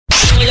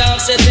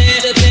For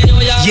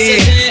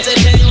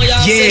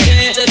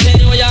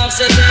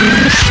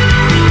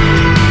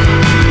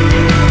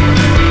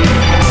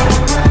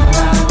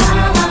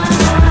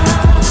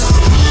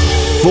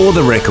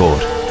the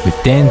Record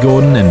with Dan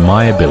Gordon and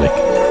Maya Billick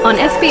on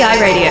FBI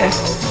Radio.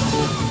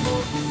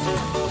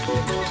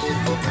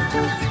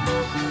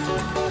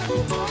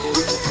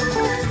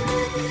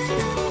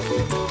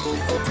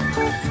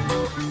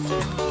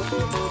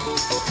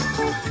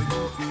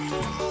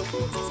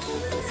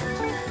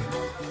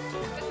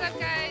 What's up,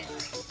 guys?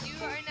 You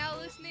are now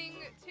listening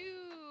to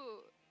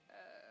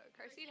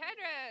Car Seat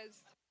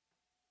Headrest.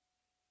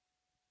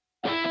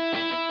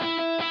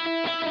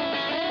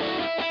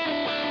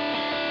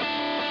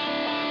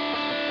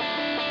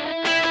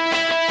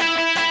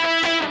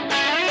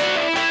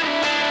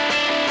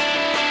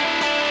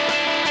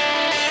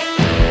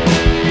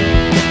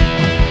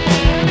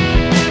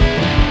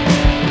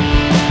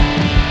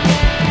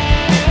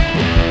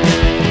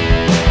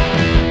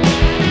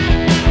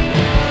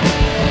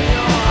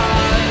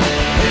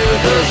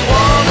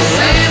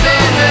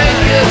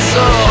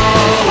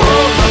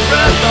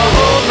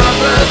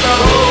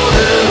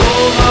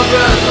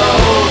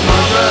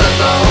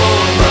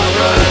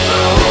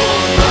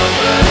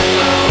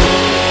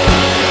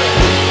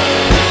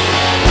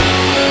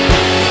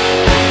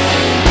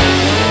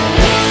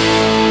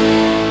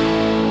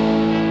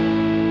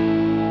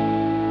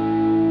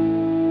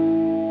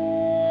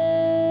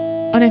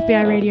 On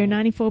FBI Radio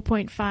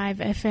 94.5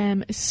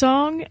 FM, a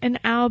song, an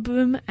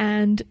album,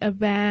 and a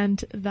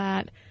band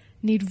that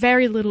need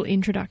very little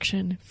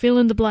introduction. Fill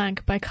in the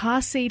Blank by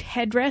Car Seat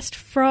Headrest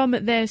from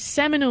their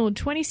seminal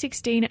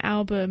 2016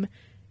 album,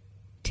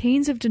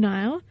 Teens of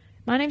Denial.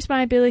 My name's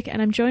Maya Billick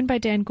and I'm joined by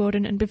Dan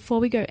Gordon, and before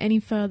we go any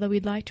further,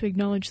 we'd like to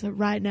acknowledge that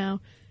right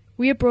now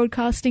we are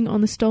broadcasting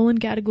on the stolen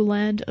Gadigal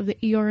land of the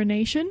Eora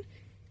Nation.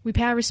 We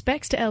pay our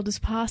respects to elders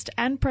past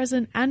and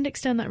present and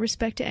extend that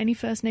respect to any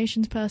First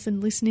Nations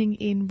person listening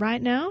in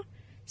right now.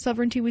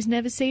 Sovereignty was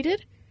never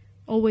ceded,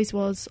 always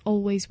was,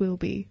 always will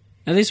be.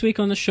 Now this week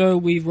on the show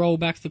we roll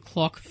back the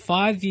clock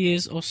 5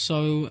 years or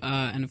so,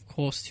 and of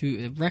course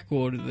to a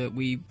record that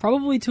we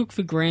probably took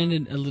for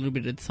granted a little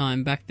bit at the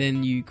time. Back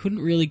then you couldn't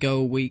really go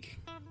a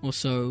week or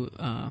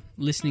so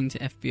listening to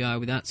FBI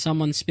without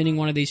someone spinning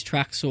one of these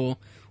tracks or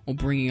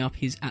bringing up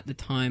his at the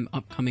time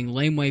upcoming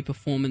Laneway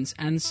performance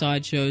and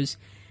sideshows.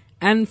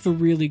 And for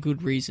really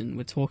good reason.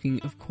 We're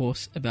talking, of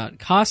course, about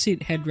Car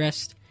Seat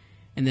Headrest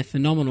and their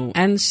phenomenal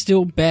and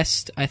still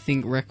best, I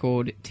think,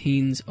 record,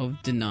 Teens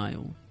of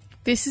Denial.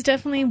 This is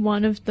definitely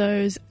one of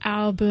those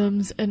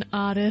albums and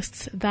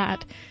artists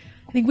that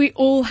I think we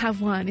all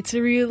have one. It's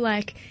a real,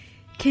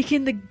 kick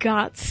in the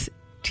guts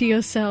to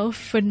yourself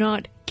for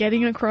not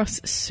getting across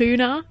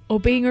sooner or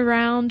being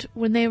around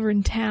when they were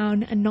in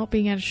town and not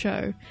being at a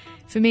show.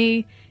 For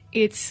me,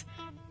 it's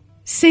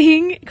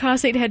seeing Car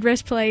Seat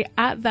Headrest play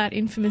at that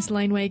infamous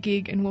Laneway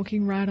gig and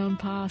walking right on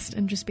past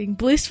and just being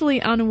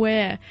blissfully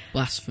unaware.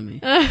 Blasphemy.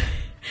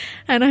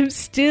 And I'm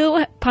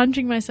still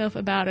punching myself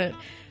about it.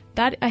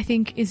 That, I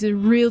think, is a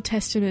real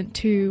testament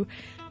to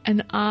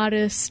an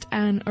artist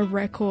and a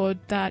record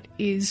that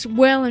is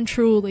well and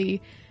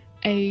truly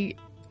a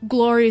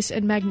glorious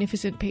and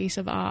magnificent piece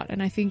of art.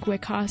 And I think where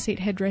Car Seat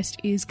Headrest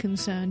is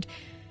concerned,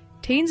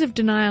 Teens of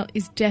Denial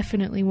is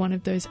definitely one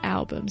of those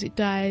albums. It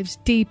dives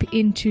deep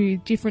into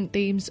different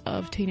themes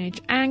of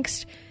teenage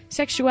angst,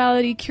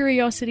 sexuality,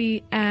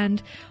 curiosity, and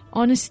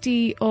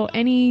honesty, or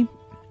any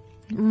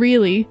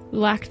really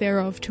lack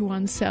thereof to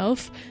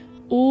oneself,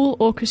 all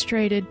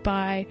orchestrated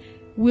by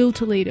Will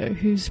Toledo,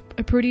 who's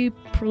a pretty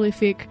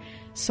prolific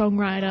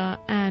songwriter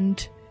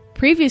and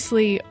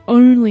previously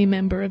only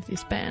member of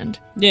this band.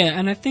 Yeah,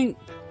 and I think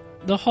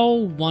the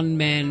whole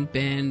one-man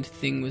band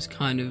thing was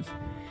kind of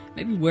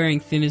maybe wearing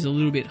thin is a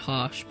little bit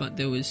harsh, but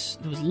there was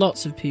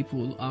lots of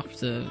people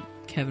after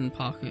Kevin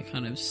Parker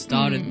kind of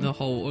started the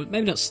whole, or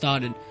maybe not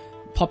started,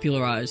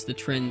 popularized the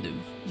trend of,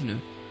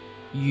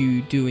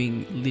 you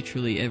doing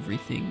literally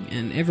everything,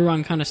 and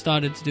everyone kind of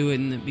started to do it,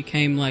 and it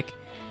became like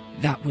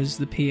that was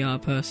the PR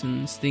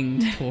person's thing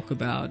to talk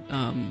about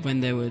when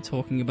they were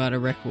talking about a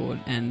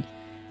record. And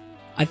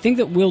I think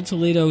that Will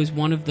Toledo is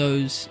one of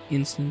those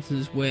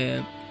instances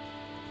where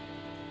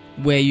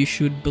you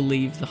should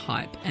believe the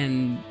hype,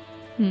 and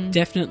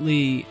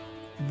definitely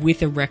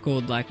with a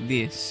record like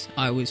this,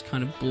 I was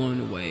kind of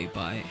blown away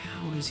by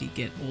how does he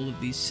get all of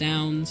these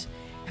sounds?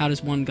 How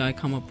does one guy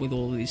come up with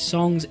all of these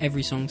songs?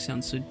 Every song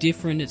sounds so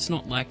different. It's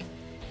not like,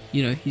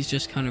 he's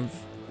just kind of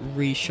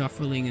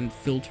reshuffling and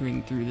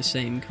filtering through the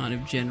same kind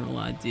of general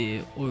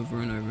idea over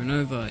and over and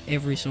over.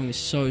 Every song is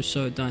so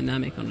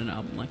dynamic on an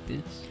album like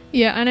this.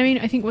 Yeah, and I mean,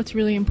 I think what's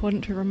really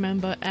important to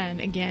remember,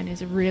 and again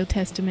is a real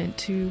testament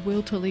to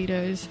Will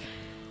Toledo's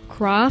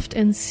craft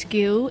and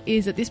skill,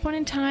 is at this point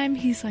in time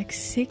he's like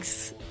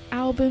 6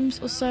 albums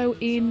or so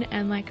in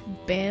and like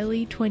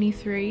barely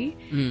 23,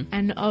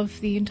 and of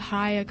the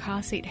entire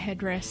Car Seat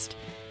Headrest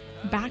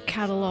back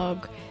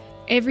catalogue,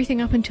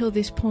 everything up until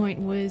this point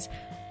was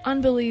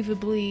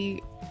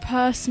unbelievably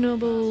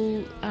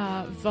personable,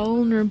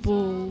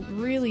 vulnerable,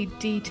 really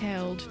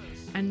detailed,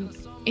 and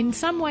in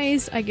some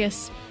ways, I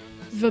guess,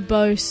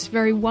 verbose,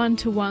 very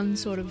one-to-one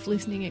sort of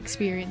listening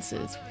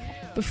experiences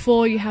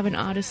before you have an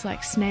artist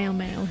like Snail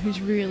Mail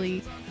who's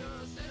really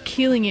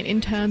killing it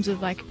in terms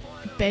of like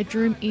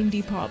bedroom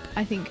indie pop.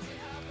 I think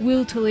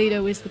Will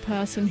Toledo is the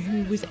person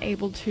who was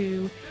able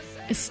to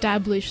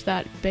establish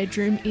that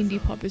bedroom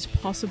indie pop is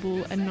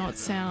possible and not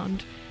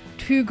sound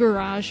too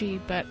garagey,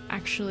 but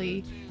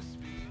actually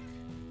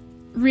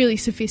really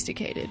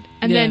sophisticated.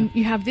 And Yeah. then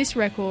you have this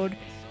record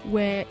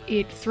where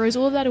it throws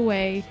all of that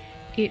away.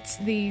 It's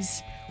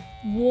these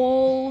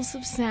walls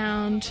of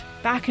sound,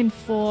 back and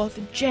forth,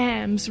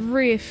 jams,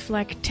 riff,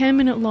 like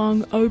 10-minute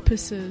long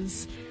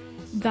opuses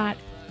that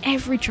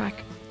every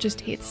track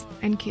just hits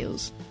and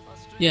kills.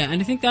 Yeah,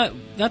 and I think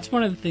that's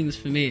one of the things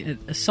for me,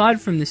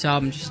 aside from this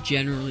album just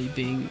generally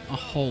being a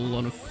whole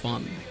lot of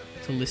fun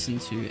to listen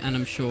to, and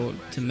I'm sure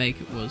to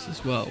make it was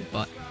as well,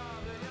 but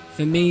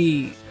for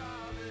me,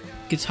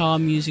 guitar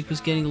music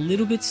was getting a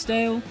little bit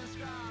stale,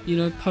 you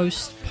know,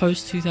 post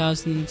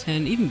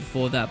 2010, even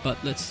before that, but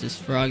let's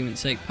just, for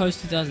argument's sake,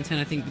 post 2010,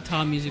 I think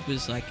guitar music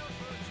was like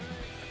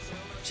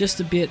just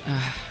a bit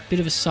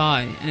of a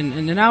sigh, and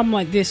an album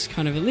like this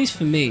kind of, at least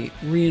for me,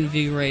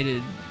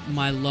 reinvigorated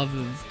my love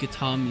of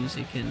guitar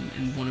music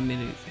and wanted me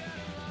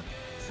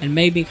to, and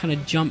made me kind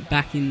of jump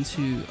back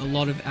into a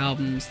lot of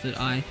albums that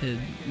I had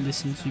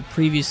listened to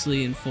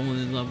previously and fallen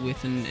in love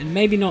with, and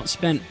maybe not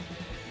spent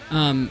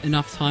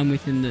enough time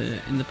with in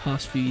the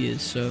past few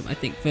years. So I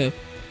think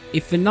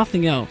if for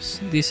nothing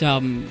else, this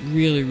album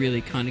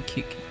really kind of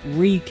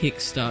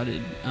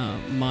kick-started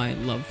my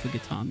love for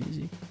guitar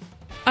music.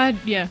 I'd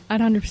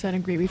 100%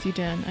 agree with you,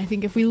 Dan. I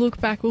think if we look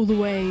back all the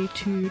way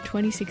to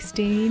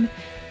 2016,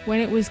 when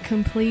it was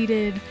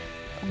completed,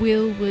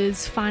 Will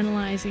was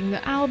finalising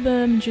the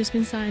album, just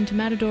been signed to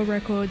Matador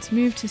Records,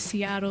 moved to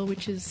Seattle,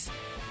 which is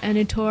a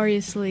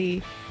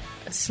notoriously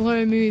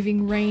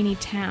slow-moving, rainy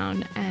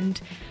town, and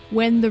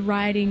when the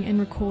writing and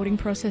recording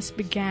process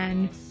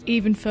began,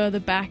 even further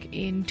back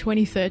in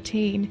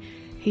 2013,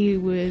 he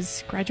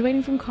was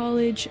graduating from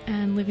college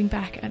and living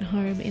back at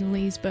home in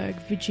Leesburg,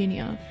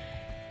 Virginia.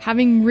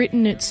 Having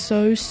written it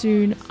so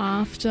soon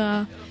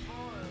after,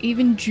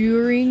 even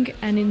during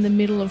and in the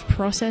middle of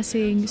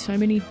processing so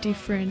many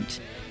different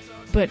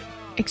but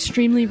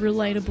extremely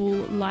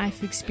relatable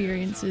life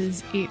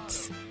experiences,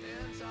 it's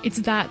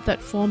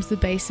that forms the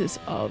basis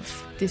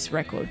of this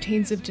record,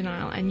 Teens of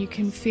Denial, and you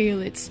can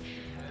feel its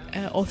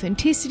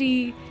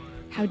authenticity,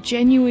 how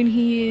genuine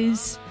he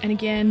is, and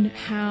again,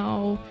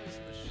 how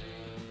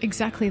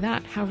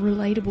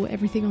relatable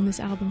everything on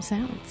this album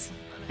sounds.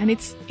 And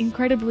it's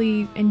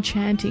incredibly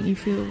enchanting. You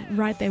feel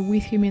right there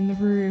with him in the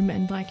room,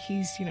 and like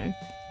he's, you know,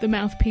 the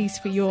mouthpiece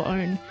for your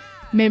own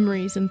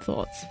memories and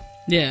thoughts.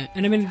 Yeah,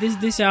 and I mean,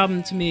 this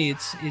album, to me,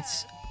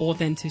 its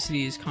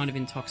authenticity is kind of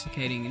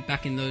intoxicating.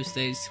 Back in those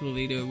days,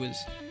 Toledo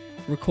was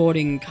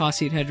recording Car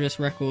Seat Headrest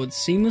records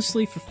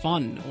seamlessly for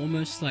fun,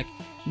 almost like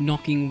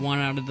knocking one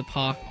out of the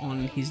park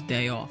on his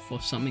day off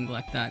or something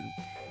like that,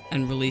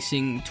 and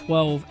releasing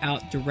 12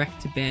 out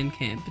direct to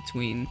Bandcamp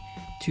between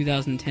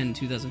 2010 and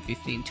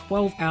 2015.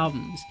 12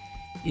 albums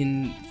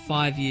in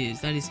 5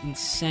 years. That is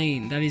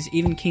insane. That is,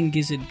 even King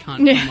Gizzard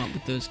can't come up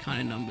with those kind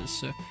of numbers.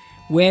 So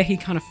where he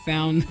kind of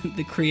found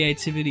the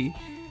creativity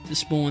to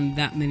spawn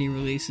that many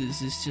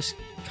releases is just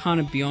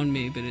kind of beyond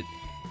me, but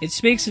it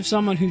speaks of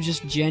someone who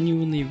just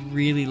genuinely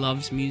really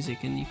loves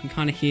music, and you can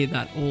kind of hear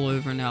that all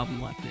over an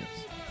album like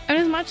this. And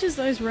as much as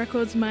those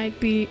records might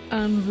be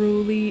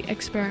unruly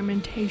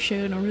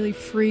experimentation or really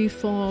free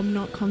form,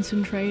 not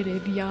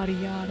concentrated, yada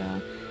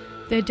yada,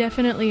 they're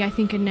definitely, I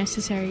think, a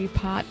necessary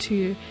part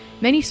to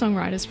many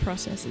songwriters'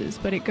 processes,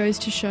 but it goes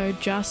to show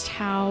just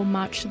how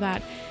much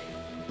that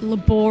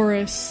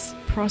laborious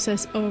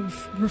process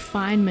of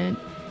refinement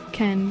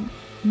can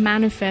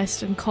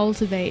manifest and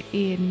cultivate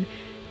in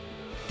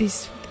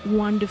this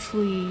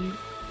wonderfully,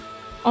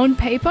 on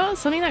paper,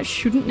 something that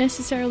shouldn't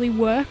necessarily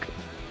work.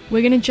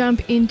 We're going to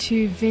jump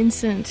into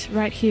Vincent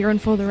right here on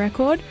For the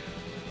Record.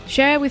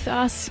 Share with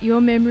us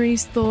your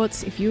memories,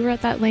 thoughts, if you were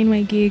at that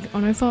Laneway gig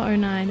on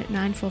 0409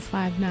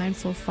 945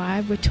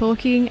 945. We're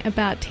talking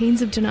about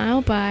Teens of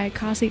Denial by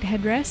Car Seat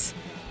Headrest.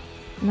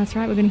 And that's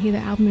right, we're going to hear the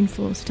album in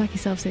full, so tuck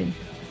yourselves in.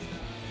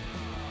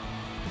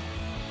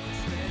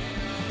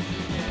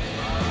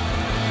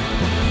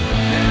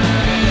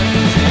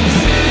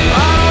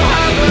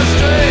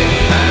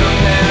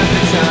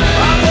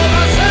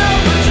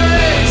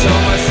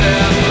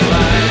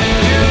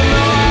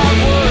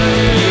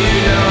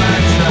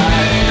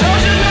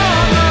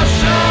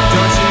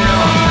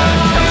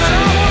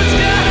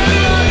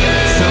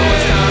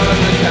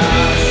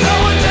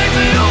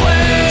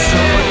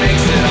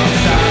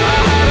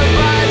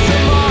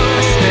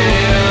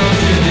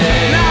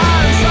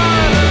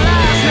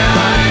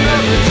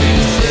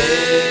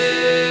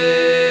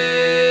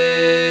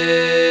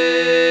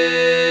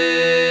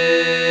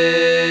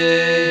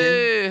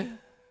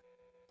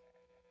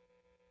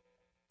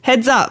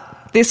 Heads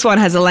up, this one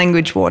has a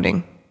language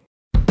warning.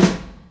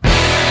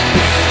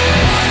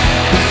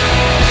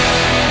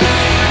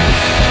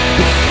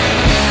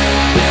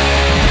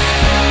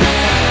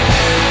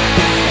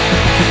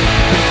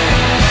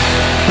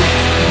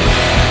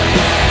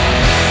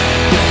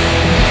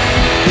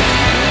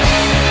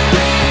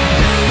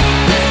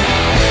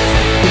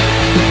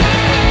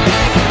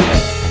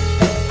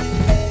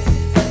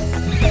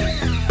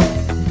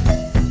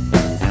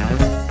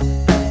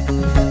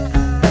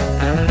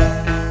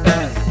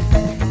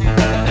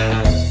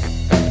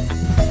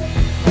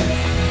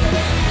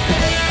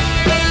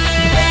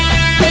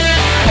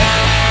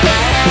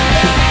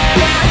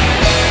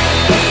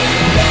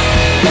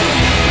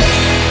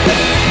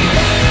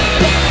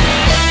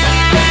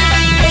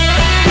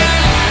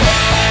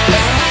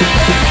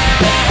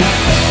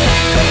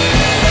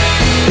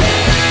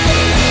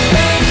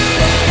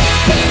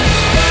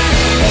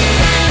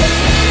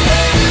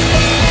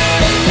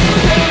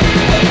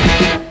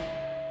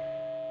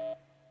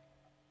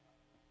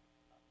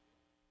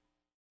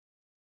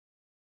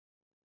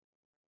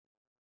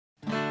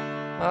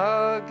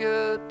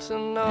 to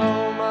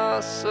know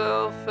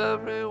myself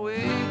every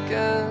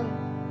weekend,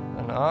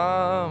 and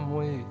I'm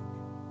weak.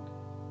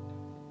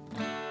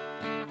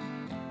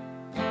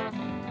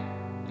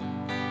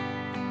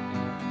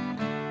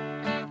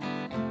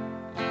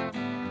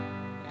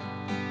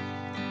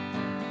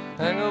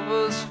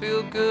 Hangovers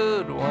feel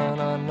good when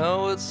I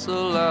know it's the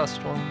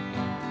last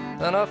one.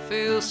 Then I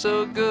feel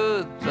so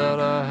good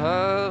that I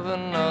have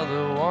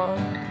another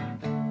one.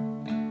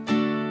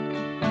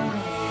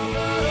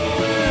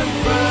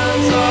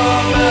 Friends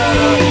are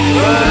better,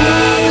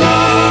 friends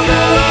are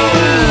better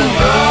when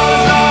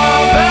friends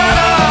are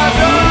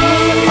better.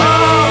 Friends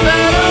are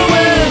better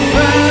when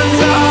friends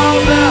are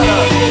better.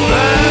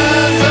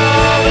 Friends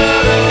are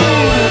better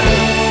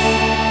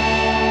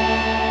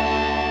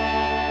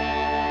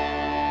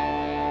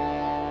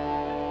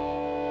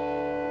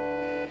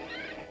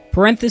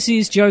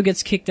Parentheses, Joe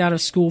gets kicked out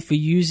of school for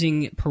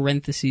using,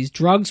 parentheses,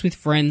 drugs with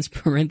friends,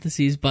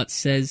 parentheses, but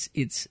says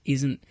this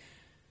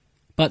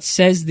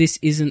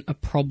isn't a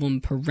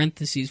problem,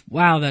 parentheses.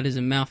 Wow, that is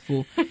a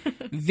mouthful.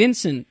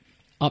 Vincent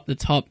up the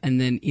top, and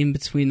then in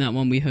between that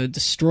one we heard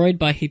Destroyed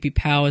by Hippie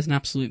Powers, an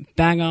absolute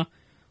banger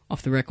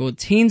off the record.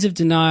 Teens of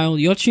Denial,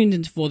 you're tuned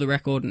into For the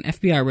Record on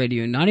FBI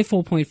Radio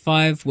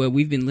 94.5, where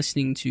we've been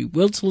listening to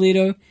Will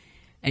Toledo,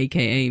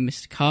 aka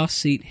Mr. Car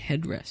Seat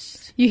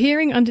Headrest. You're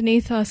hearing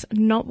underneath us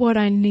Not What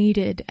I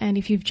Needed, and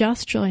if you've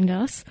just joined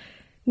us,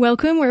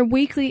 welcome. We're a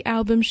weekly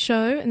album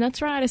show, and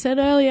that's right, I said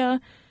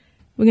earlier,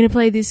 we're going to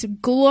play this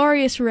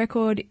glorious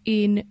record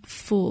in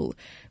full.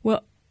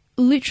 We're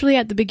literally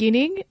at the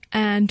beginning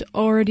and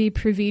already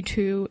privy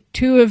to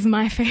two of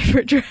my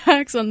favourite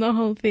tracks on the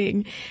whole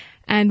thing.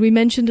 And we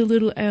mentioned a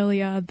little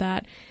earlier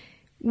that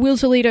Will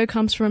Toledo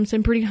comes from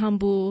some pretty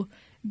humble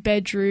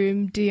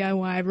bedroom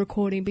DIY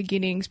recording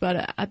beginnings,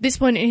 but at this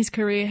point in his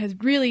career has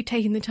really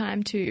taken the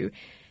time to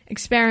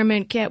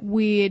experiment, get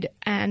weird,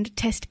 and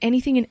test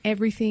anything and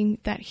everything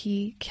that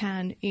he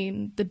can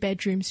in the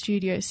bedroom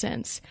studio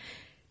sense.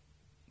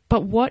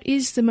 But what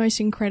is the most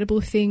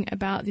incredible thing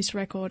about this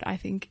record, I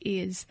think,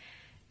 is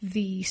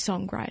the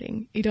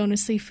songwriting. It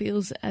honestly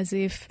feels as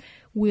if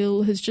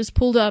Will has just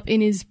pulled up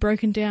in his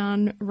broken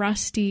down,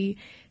 rusty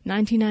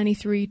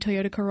 1993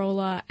 Toyota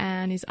Corolla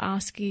and is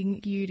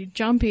asking you to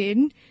jump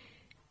in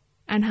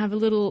and have a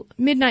little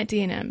midnight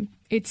D&M.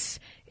 It's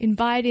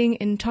inviting,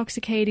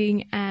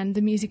 intoxicating, and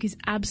the music is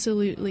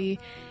absolutely,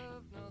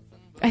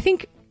 I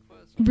think,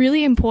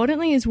 really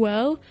importantly as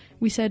well,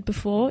 we said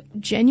before,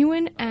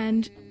 genuine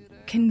and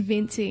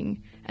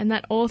convincing, and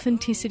that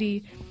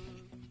authenticity.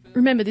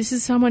 Remember, this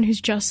is someone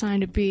who's just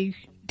signed a big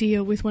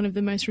deal with one of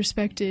the most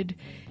respected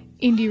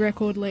indie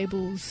record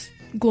labels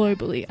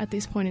globally at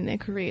this point in their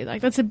career.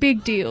 Like, that's a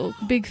big deal,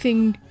 big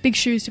thing, big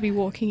shoes to be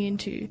walking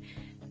into,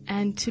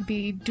 and to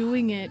be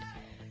doing it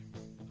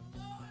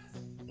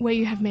where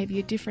you have maybe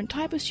a different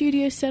type of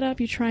studio setup,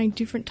 you're trying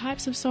different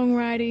types of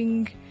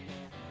songwriting.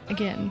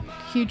 Again,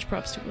 huge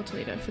props to Will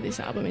Toledo for this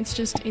album. It's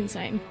just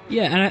insane.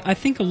 Yeah, and I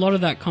think a lot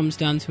of that comes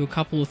down to a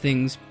couple of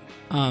things.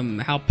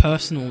 How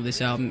personal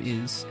this album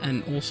is,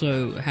 and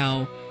also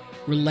how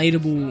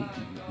relatable,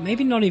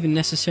 maybe not even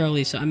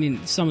necessarily, so I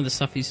mean, some of the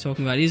stuff he's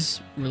talking about is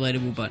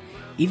relatable, but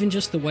even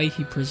just the way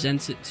he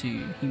presents it to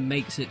you, he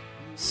makes it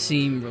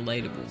seem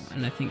relatable,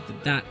 and I think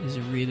that is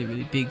a really,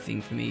 really big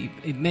thing for me.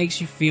 It makes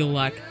you feel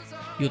like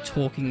you're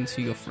talking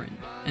to your friend,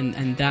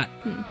 and that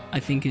I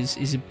think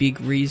is a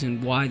big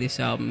reason why this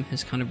album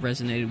has kind of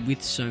resonated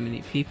with so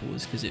many people,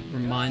 is because it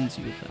reminds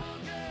you of that.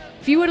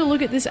 If you were to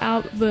look at this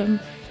album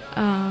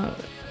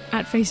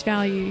at face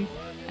value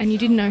and you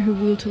didn't know who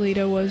Will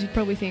Toledo was, you'd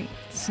probably think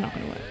this is not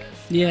going to work.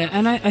 Yeah,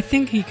 and I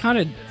think he kind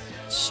of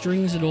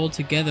strings it all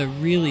together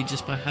really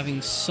just by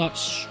having such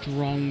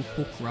strong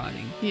hook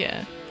writing.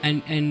 Yeah.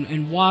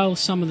 And while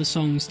some of the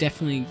songs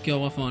definitely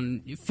go off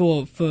on,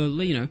 for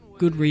you know,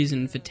 good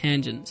reason, for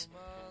tangents,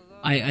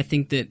 I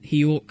think that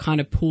he all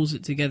kind of pulls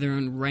it together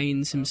and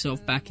reins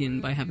himself back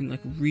in by having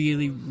like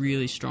really,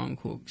 really strong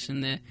hooks,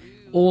 and they're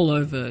all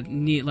over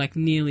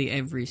nearly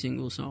every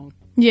single song.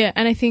 Yeah,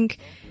 and I think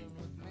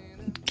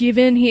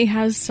given he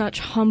has such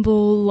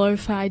humble,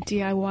 lo-fi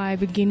DIY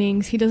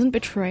beginnings, he doesn't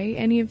betray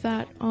any of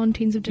that on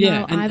Teens of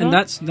Denial either. And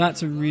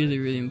that's a really,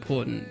 really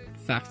important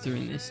factor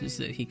in this, is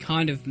that he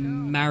kind of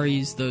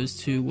marries those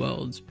two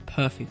worlds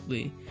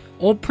perfectly,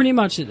 or pretty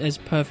much as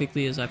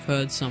perfectly as I've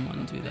heard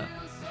someone do that.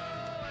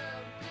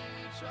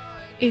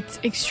 It's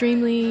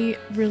extremely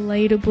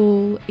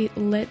relatable. It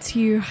lets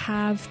you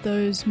have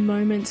those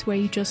moments where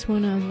you just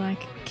want to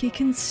like kick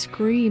and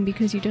scream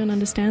because you don't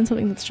understand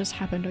something that's just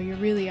happened, or you're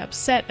really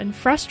upset and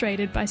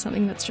frustrated by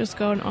something that's just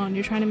gone on.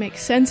 You're trying to make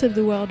sense of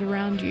the world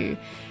around you.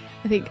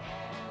 I think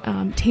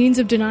Teens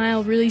of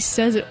Denial really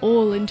says it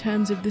all in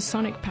terms of the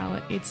sonic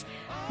palette. It's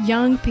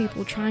young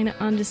people trying to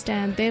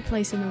understand their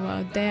place in the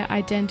world, their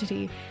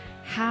identity,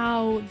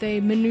 how they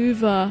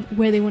maneuver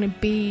where they want to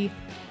be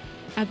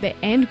at their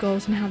end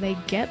goals and how they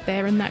get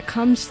there, and that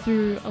comes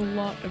through a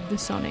lot of the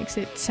sonics.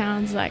 It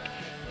sounds like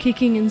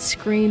kicking and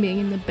screaming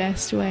in the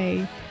best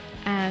way,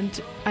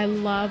 and I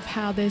love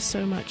how there's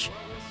so much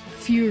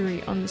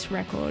fury on this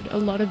record. A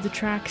lot of the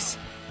tracks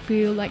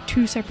feel like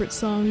two separate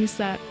songs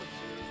that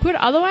could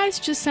otherwise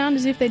just sound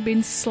as if they'd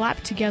been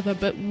slapped together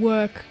but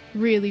work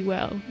really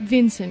well.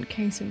 Vincent,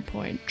 case in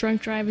point,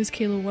 Drunk Drivers,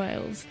 Killer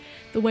Whales,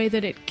 the way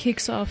that it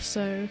kicks off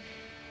so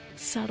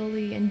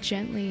subtly and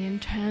gently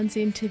and turns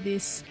into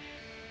this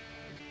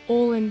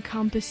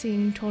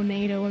all-encompassing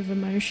tornado of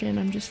emotion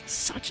I'm just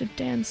such a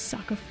damn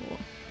sucker for.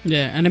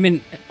 Yeah, and I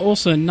mean,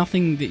 also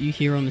nothing that you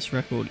hear on this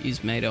record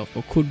is made up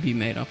or could be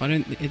made up.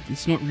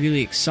 It's not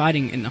really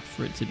exciting enough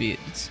for it to be.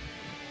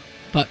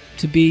 But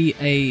to be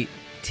a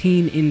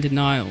teen in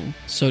denial,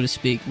 so to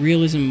speak,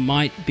 realism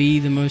might be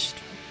the most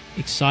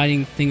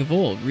exciting thing of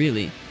all,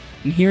 really.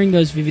 And hearing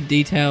those vivid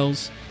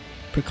details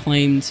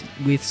proclaimed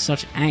with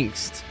such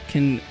angst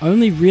can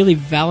only really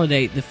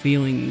validate the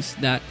feelings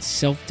that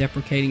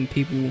self-deprecating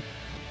people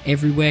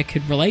everywhere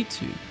could relate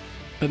to,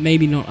 but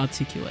maybe not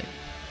articulate.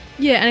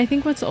 Yeah, and I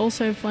think what's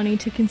also funny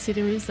to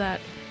consider is that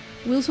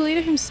Will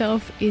Toledo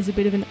himself is a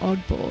bit of an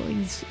oddball.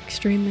 He's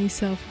extremely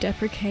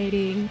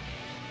self-deprecating,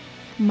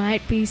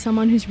 might be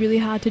someone who's really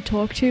hard to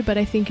talk to, but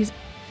I think is,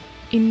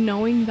 in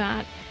knowing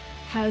that,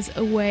 has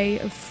a way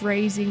of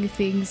phrasing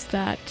things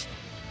that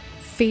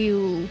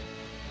feel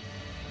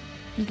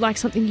like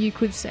something you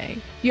could say.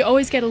 You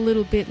always get a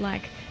little bit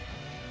like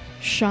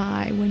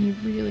shy when you're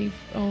really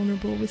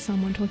vulnerable with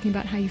someone talking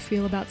about how you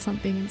feel about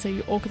something, and so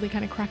you awkwardly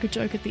kind of crack a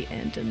joke at the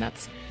end, and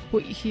that's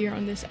what you hear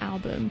on this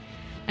album.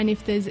 And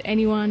if there's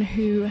anyone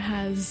who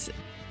has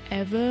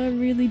ever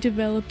really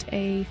developed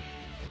a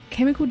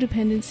chemical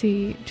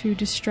dependency to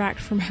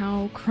distract from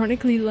how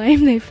chronically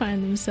lame they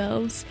find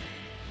themselves,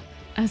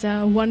 as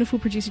our wonderful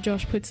producer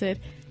Josh puts it,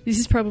 this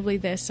is probably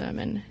their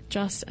sermon,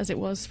 just as it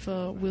was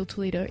for Will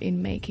Toledo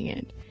in making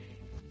it.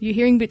 You're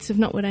hearing bits of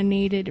Not What I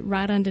Needed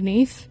right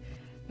underneath.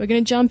 We're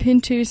going to jump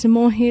into some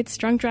more hits.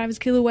 Drunk Drivers,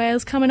 Killer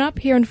Whales coming up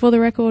here on For the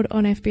Record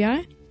on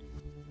FBI.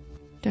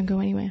 Don't go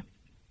anywhere.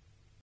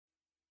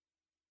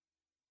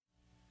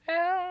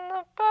 In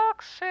the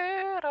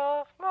backseat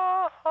of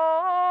my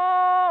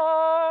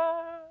heart,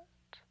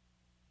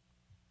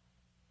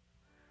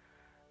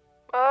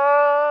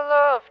 my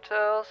love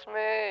tells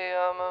me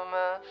I'm a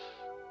mess.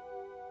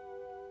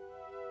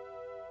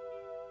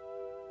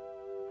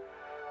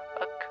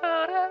 I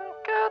couldn't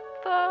get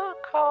the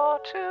car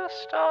to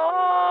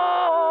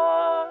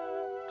start.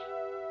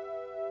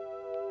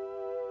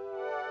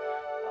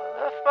 I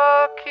left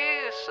my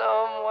keys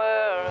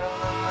somewhere in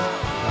the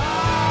night.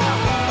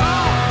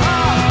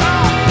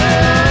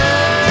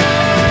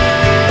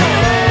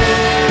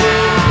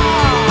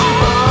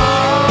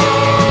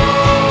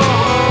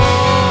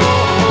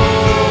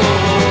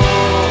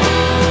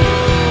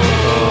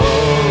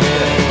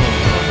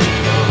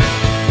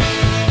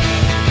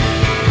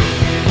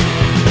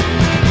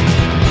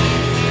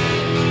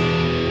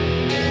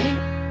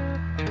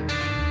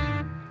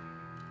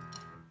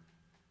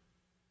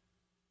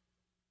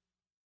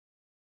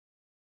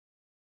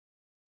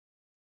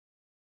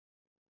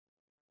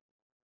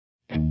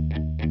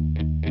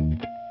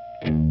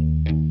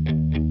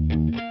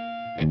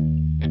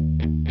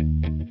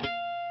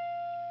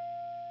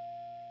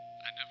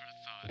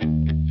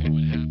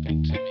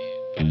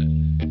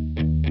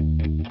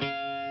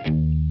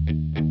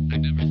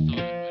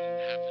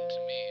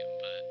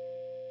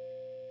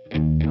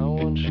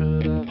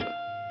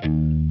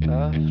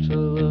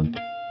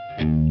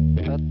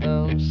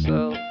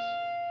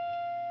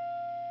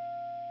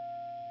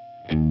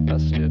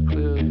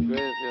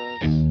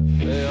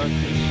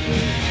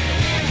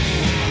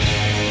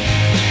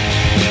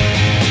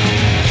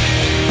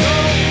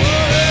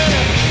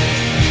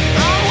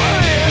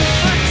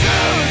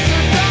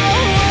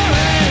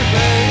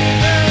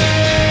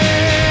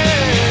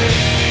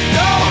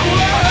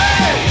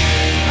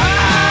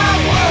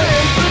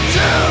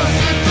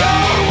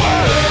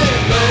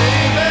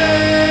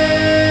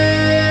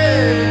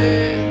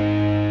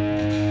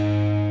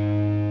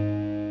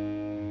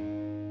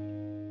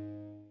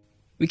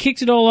 We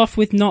kicked it all off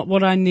with Not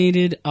What I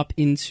Needed, up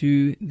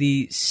into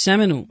the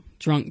seminal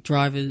Drunk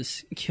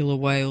Drivers, Killer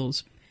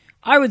Whales.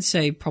 I would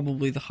say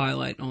probably the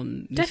highlight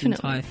on this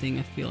entire thing.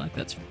 I feel like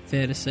that's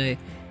fair to say.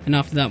 And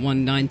after that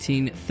one,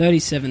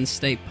 1937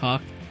 State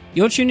Park.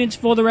 You're tuned into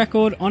For the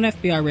Record on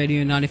FBI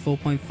Radio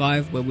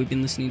 94.5, where we've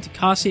been listening to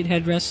Car Seat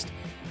Headrest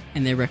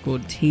and their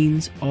record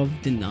Teens of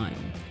Denial.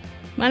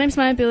 My name's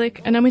Maya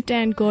Billick, and I'm with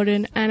Dan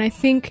Gordon, and I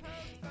think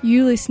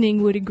you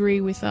listening would agree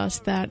with us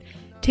that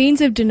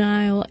Teens of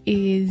Denial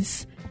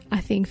is,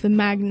 I think, the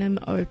magnum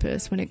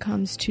opus when it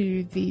comes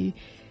to the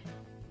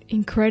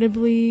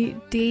incredibly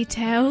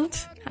detailed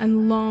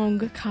and long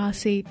Car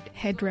Seat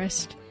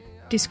Headrest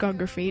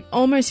discography. It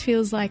almost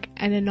feels like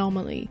an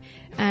anomaly.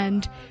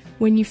 And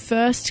when you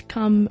first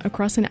come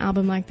across an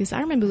album like this, I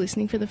remember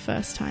listening for the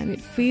first time, it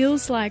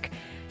feels like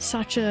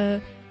such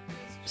a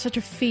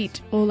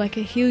feat, or like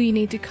a hill you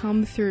need to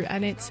come through,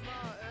 and it's,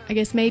 I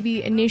guess,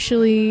 maybe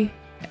initially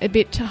a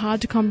bit too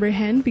hard to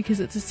comprehend because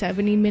it's a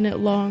 70-minute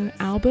long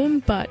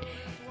album, but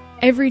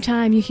every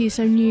time you hear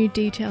some new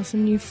detail,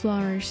 some new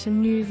flourish,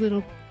 some new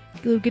little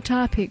little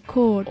guitar pick,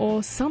 chord,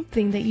 or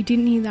something that you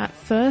didn't hear that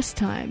first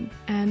time.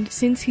 And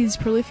since his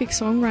prolific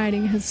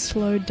songwriting has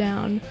slowed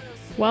down,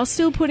 while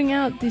still putting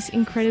out this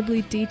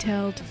incredibly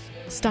detailed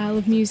style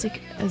of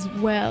music as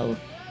well,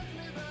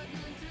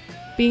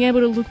 being able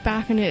to look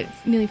back on it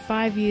nearly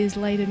 5 years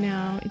later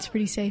now, it's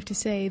pretty safe to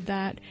say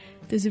that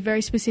there's a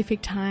very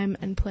specific time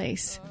and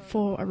place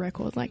for a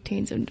record like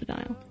Teens in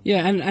Denial.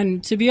 Yeah,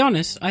 and to be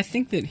honest, I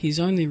think that he's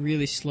only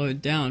really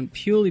slowed down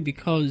purely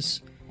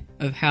because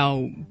of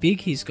how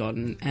big he's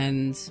gotten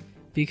and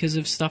because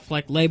of stuff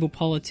like label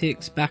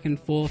politics, back and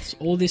forths.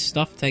 All this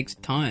stuff takes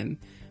time.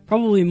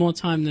 Probably more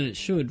time than it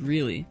should,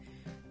 really.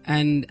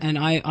 And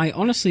I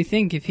honestly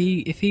think if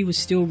he was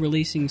still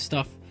releasing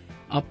stuff,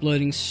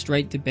 uploading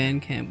straight to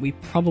Bandcamp, we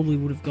probably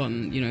would have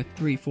gotten,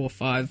 3, 4,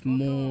 5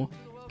 more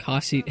car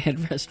seat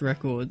headrest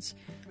records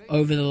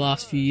over the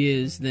last few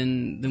years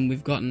than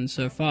we've gotten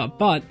so far.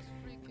 But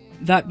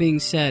that being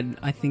said,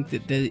 I think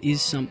that there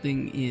is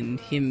something in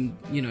him,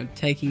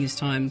 taking his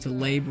time to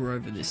labor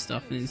over this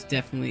stuff, and it's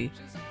definitely,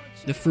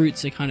 the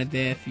fruits are kind of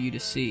there for you to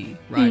see,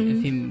 right?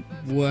 Of him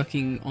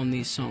working on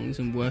these songs.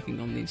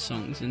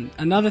 And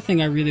another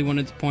thing I really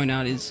wanted to point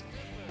out is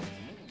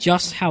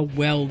just how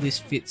well this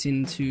fits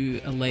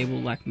into a label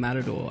like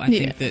Matador. I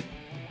think that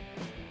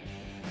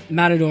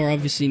Matador,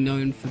 obviously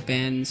known for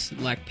bands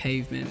like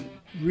Pavement,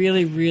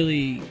 really,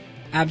 really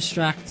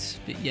abstract,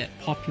 but yet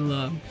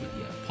popular, but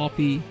yet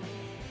poppy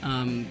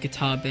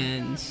guitar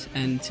bands.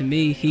 And to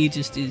me, he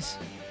just is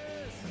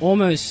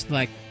almost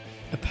like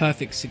a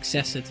perfect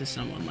successor to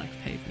someone like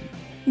Pavement.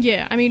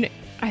 Yeah, I mean,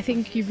 I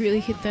think you really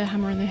hit the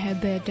hammer on the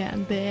head there,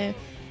 Dan. Their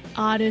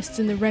artists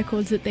and the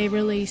records that they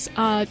release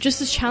are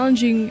just as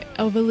challenging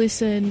of a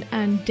listen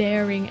and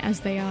daring as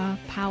they are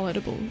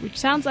palatable, which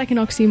sounds like an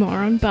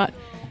oxymoron, but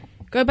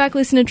go back,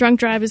 listen to Drunk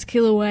Drivers,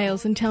 Killer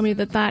Whales, and tell me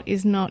that that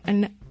is not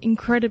an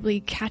incredibly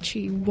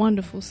catchy,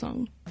 wonderful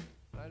song.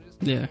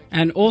 Yeah,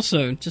 and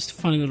also, just a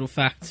funny little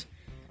fact,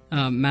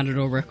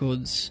 Matador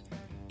Records,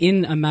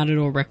 in a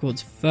Matador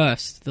Records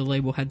first, the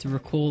label had to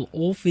recall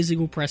all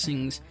physical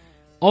pressings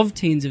of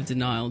Teens of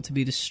Denial to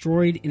be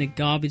destroyed in a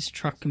garbage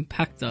truck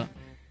compactor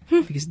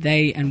because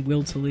they and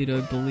Will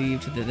Toledo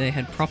believed that they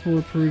had proper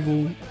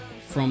approval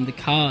from the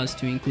Cars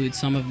to include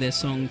some of their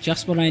song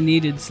Just What I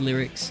Needed's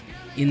lyrics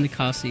in the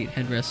car seat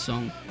headrest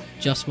song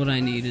Just What I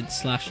Needed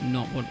 /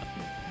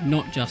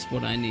 not Just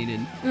What I Needed.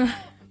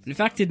 In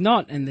fact, did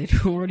not, and they'd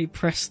already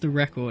pressed the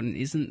record, and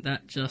isn't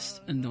that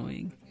just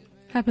annoying?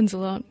 Happens a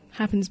lot.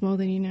 Happens more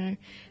than you know.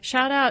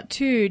 Shout out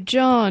to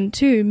John,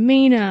 to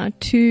Mina,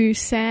 to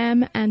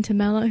Sam, and to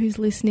Mella, who's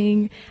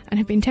listening and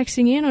have been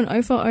texting in on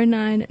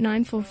 0409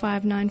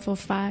 945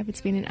 945.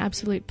 It's been an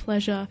absolute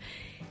pleasure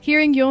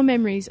hearing your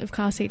memories of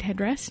Car Seat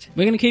Headrest.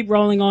 We're going to keep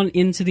rolling on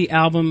into the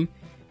album.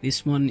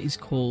 This one is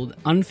called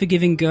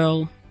Unforgiving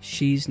Girl,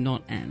 She's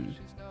Not Anne.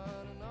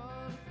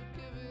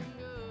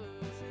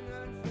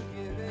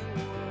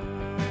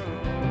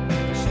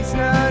 She's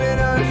not an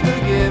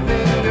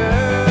unforgiving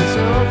girl. It's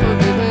an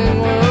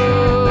unforgiving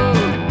world.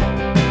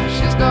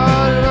 She's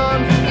not an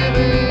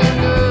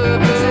unforgiving girl.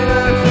 It's an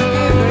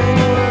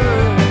unforgiving world.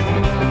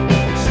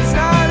 She's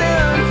not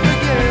an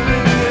unforgiving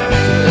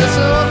girl. It's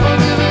an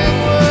unforgiving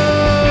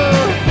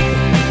world.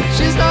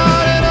 She's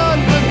not an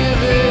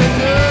unforgiving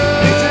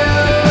girl. It's an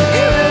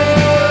unforgiving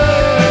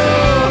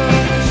world.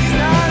 She's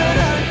not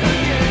an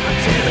unforgiving.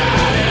 She's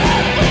not an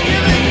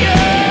unforgiving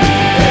girl.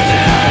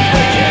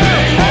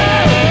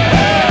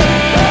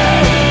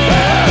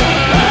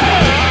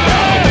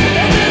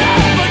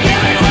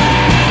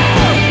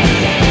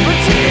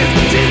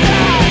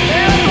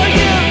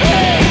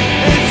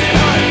 It's an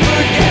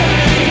unforgiving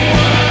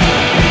world.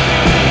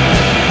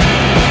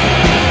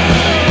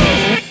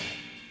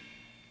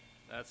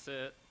 That's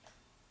it.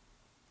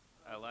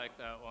 I like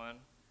that one.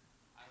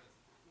 I was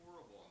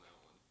horrible on that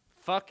one.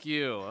 Fuck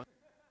you.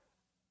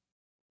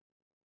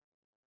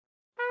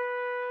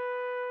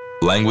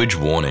 Language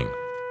warning.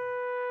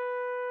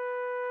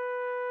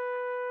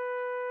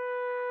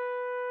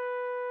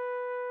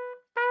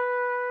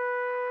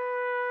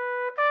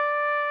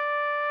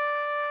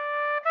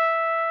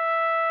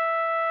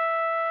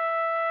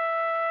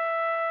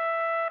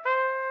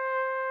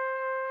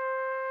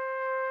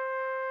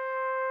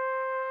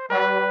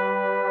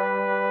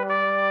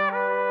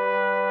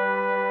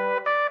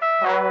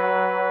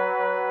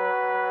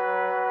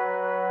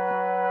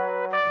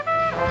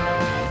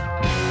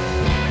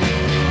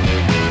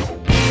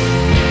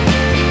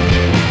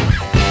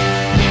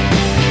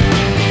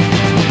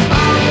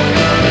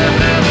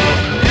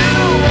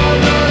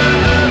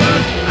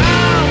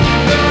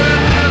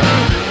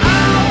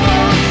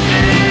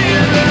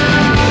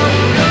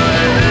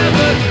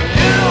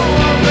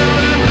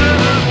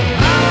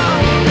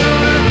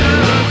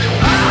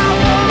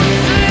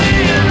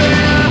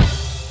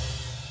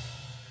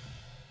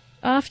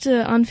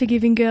 After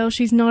Unforgiving Girl,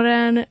 She's Not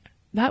Anne,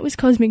 that was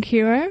Cosmic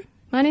Hero.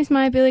 My name's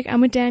Maya Billick,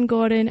 I'm with Dan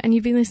Gordon, and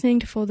you've been listening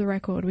to For the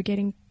Record. We're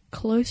getting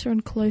closer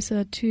and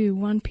closer to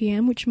 1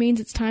 p.m, which means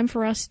it's time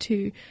for us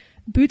to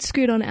boot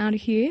scoot on out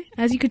of here.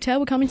 As you could tell,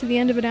 we're coming to the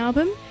end of an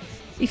album,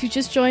 If you've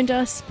just joined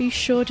us, be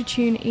sure to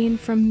tune in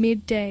from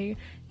midday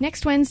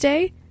next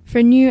Wednesday for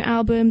a new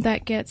album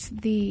that gets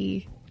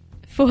the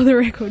For the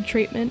Record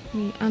treatment.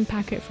 We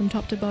unpack it from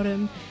top to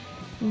bottom,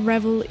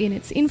 revel in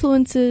its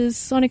influences,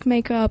 sonic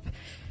makeup,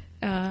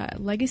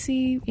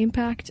 legacy,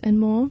 impact, and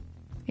more.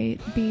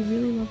 It'd be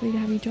really lovely to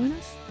have you join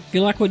us. If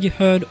you like what you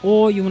heard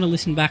or you want to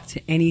listen back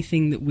to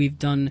anything that we've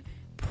done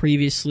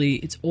previously,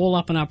 it's all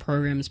up on our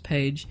programs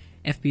page,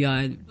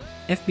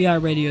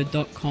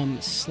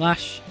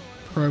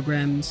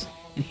 fbiradio.com/programs,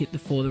 and hit the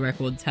For the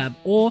Record tab,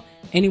 or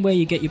anywhere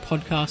you get your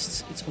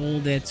podcasts, it's all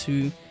there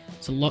too.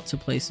 So lots of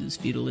places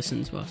for you to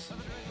listen to us.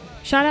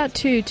 Shout out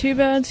to Two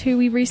Birds, who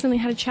we recently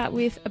had a chat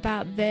with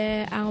about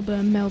their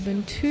album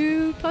Melbourne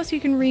 2. Plus you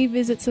can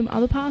revisit some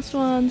other past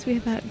ones. We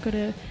have got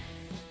a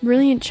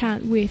brilliant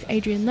chat with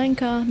Adrian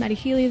Lenker, Matty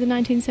Healy of the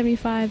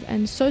 1975,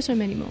 and so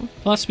many more.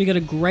 Plus we got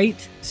a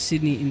great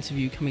Sydney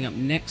interview coming up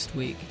next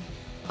week.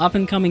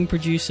 Up-and-coming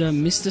producer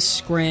Mr.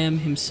 Scram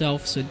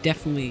himself, so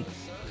definitely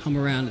come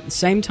around at the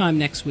same time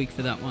next week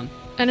for that one.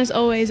 And as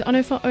always,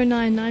 on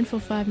 0409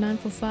 945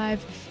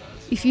 945,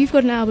 if you've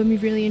got an album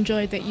you've really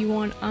enjoyed that you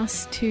want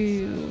us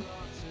to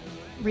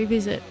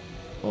revisit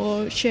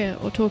or share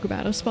or talk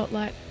about or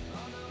spotlight,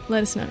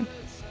 let us know.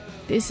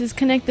 This is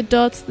Connect the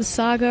Dots, the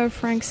saga of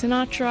Frank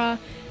Sinatra,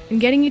 and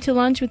getting you to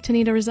lunch with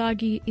Tanita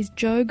Razagi is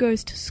Joe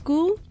Goes to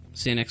School.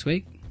 See you next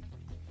week.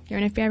 You're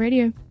on FBI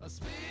Radio.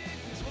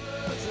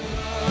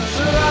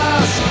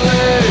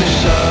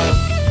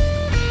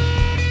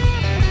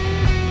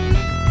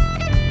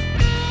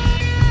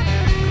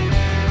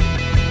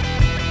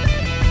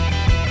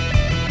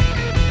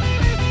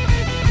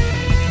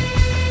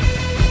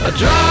 I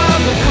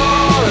drive the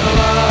car and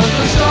life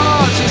from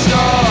start to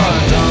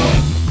stardom.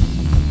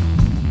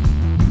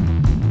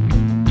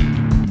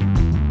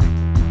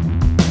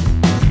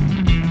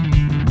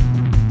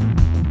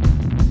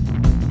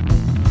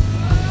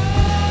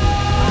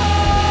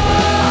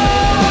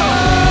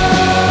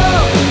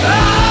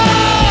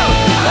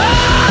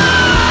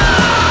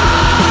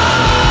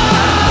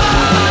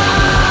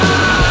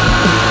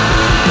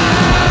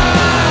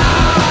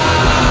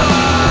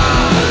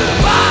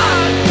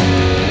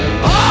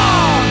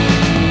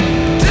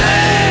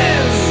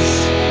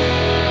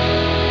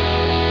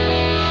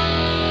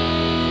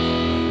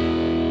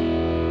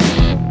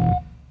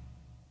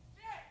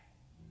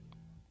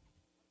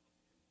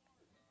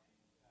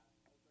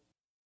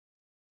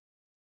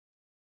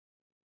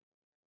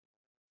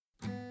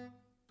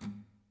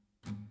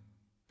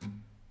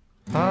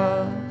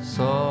 I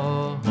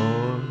saw a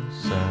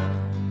horse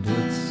and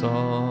it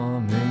saw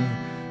me.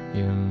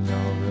 You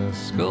know their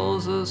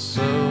skulls are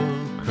so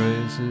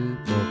crazy,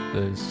 but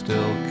they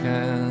still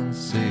can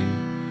see.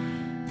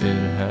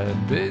 It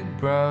had big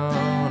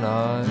brown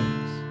eyes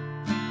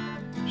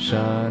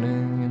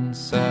shining and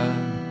sad.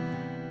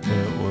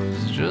 It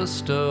was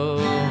just a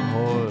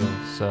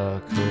horse,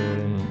 I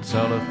couldn't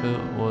tell if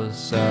it was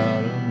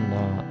sad or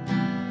not.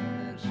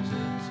 Managed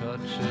to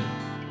touch it.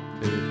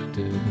 It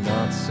did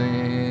not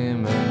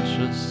seem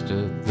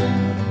interested.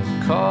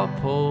 Then a car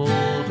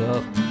pulled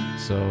up,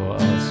 so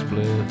I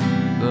split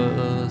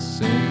the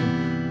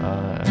scene.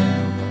 I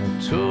am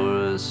a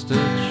tourist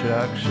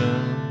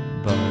attraction,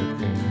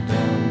 biking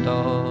down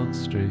Dog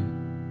Street.